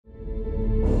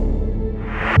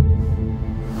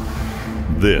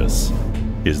This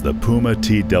is the PUMA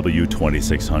TW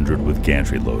 2600 with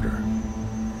gantry loader.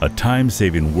 A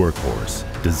time-saving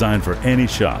workhorse designed for any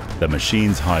shop that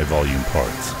machines high-volume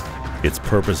parts. It's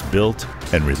purpose-built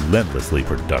and relentlessly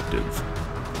productive.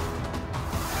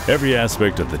 Every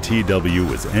aspect of the TW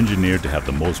was engineered to have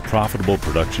the most profitable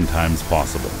production times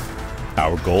possible.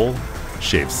 Our goal?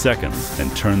 Shave seconds and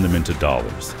turn them into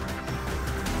dollars.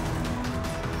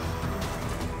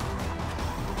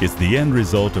 It's the end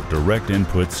result of direct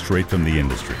input straight from the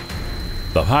industry.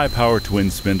 The high-power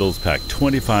twin spindles pack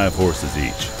 25 horses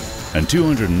each and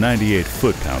 298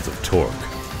 foot-pounds of torque.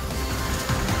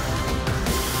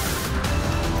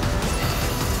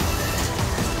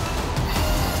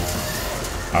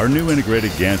 Our new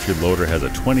integrated gantry loader has a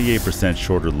 28%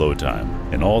 shorter load time,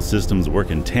 and all systems work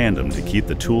in tandem to keep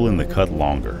the tool in the cut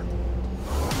longer.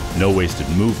 No wasted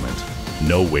movement,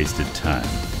 no wasted time.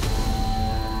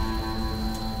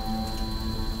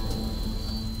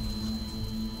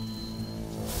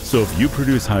 So if you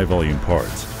produce high-volume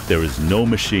parts, there is no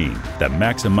machine that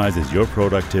maximizes your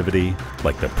productivity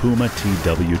like the PUMA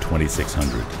TW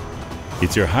 2600.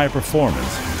 It's your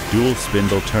high-performance,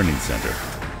 dual-spindle turning center,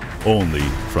 only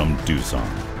from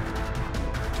Doosan.